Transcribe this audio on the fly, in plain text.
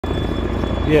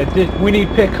Yeah, we need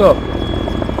pickup.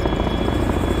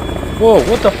 Whoa,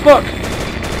 what the fuck?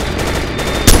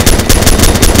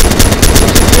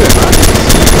 What's he doing, man?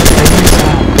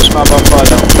 Just my bonfire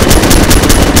down.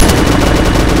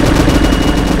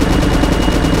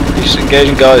 He's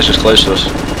engaging guys just close to us.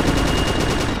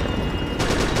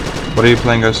 What are you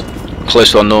playing, guys?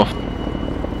 Close to our north.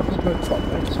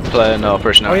 Playing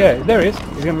Operation Oh Arrow. yeah, there he is.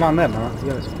 He's gonna land there, man.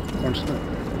 Yeah, it's one smoke.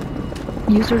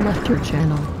 User left your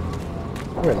channel.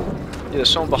 Where is it? Yeah, there's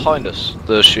someone behind us.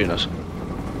 They're shooting us.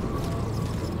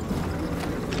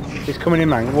 He's coming in,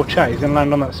 man. Watch out. He's gonna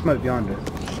land on that smoke behind us.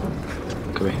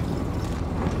 Could be.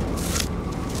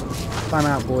 Fan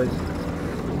out, boys. I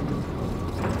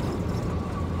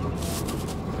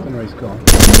don't know where he's gone.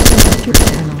 User left your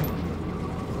channel.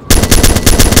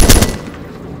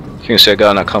 You can see a guy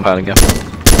in that compound again.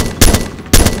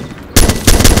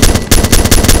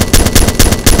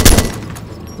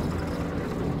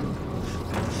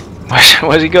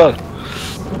 Where's he gone? I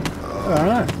don't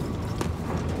know.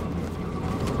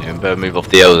 Yeah, better move off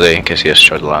the LZ in case he has to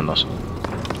try to land us.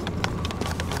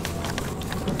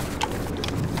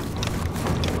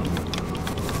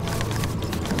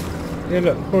 Yeah,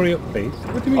 look, hurry up, please.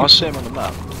 What do you mean? I see him on the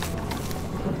map.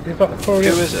 He's like, hurry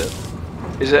Who up. is it?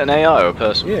 Is it an AI or a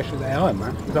person? Yeah, she's AI,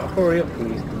 man. He's like, hurry up,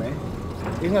 please, to me.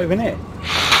 He's not even here.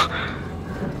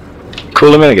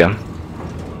 Call him in again.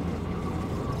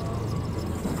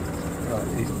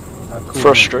 Right, I'll call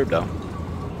Throw a him. strobe down.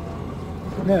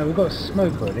 No, we've got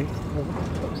smoke already. Oh,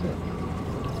 what the fuck's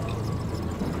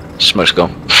this? Smoke's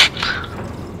gone.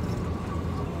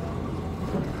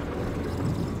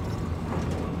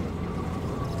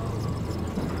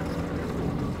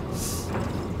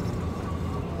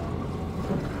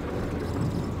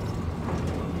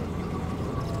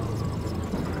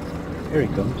 Here he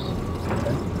comes.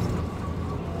 Okay.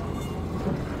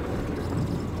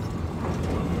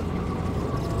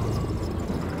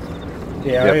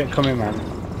 Yeah, I ain't coming, man.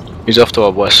 He's off to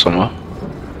our west somewhere.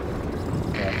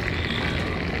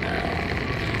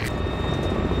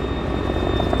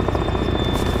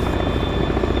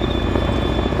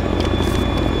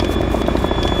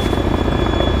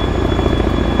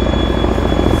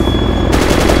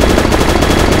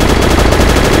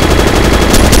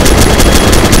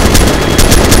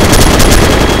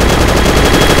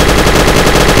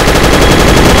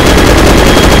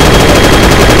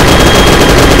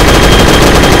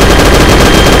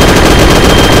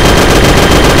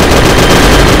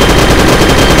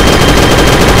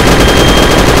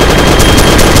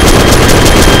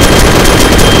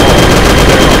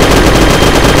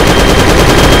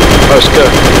 Let's go.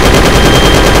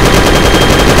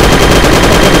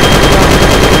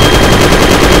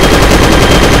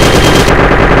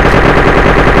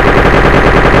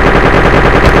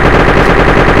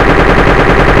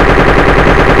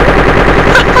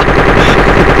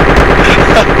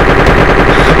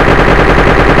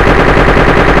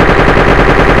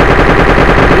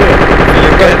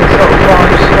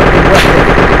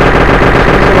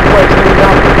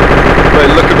 Wait,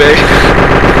 look at me.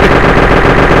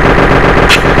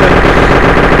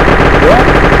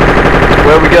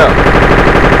 Where we go?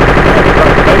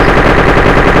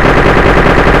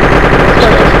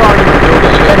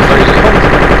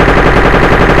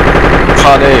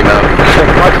 Can't hear you, man. I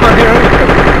can't hear anything.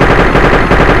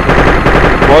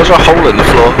 Why is there a hole in the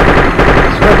floor?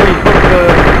 It's where they put the...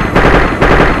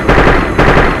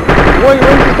 Why is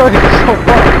this guy getting so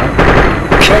far, man?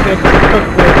 Where they put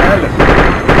the elephant.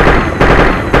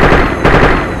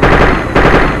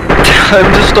 Tell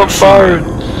him to stop firing.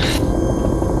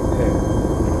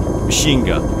 Machine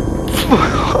gun.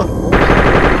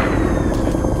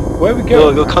 Where we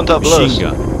go? Go contact below. Machine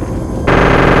gun.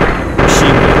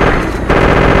 Machine gun.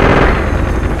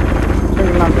 Where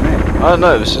we landing in? I don't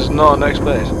know, this is not our next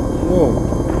base. Whoa.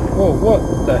 Whoa, what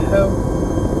the hell?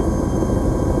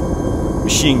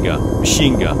 Machine gun.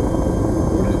 Machine gun.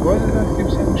 Why did I keep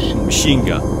saying machine? Machine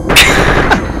gun.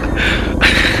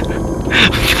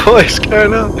 What is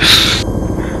going on?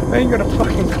 I ain't got a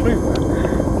fucking clue, man.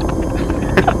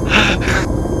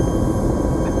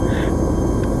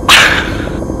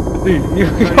 Dude,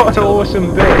 you've got an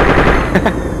awesome bit. I'm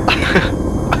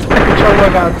trying to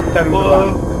work out how to tell him to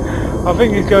land. I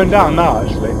think he's going down now,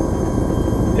 actually.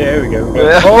 Yeah, here we go.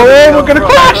 Yeah. Oh, we're gonna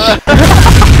crash!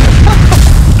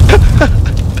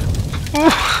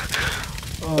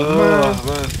 Oh,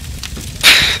 man.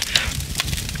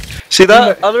 See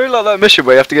that? I really like that mission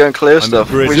where you have to go and clear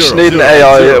stuff. We just Brazil. need an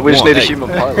AI, we just need a human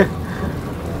pilot.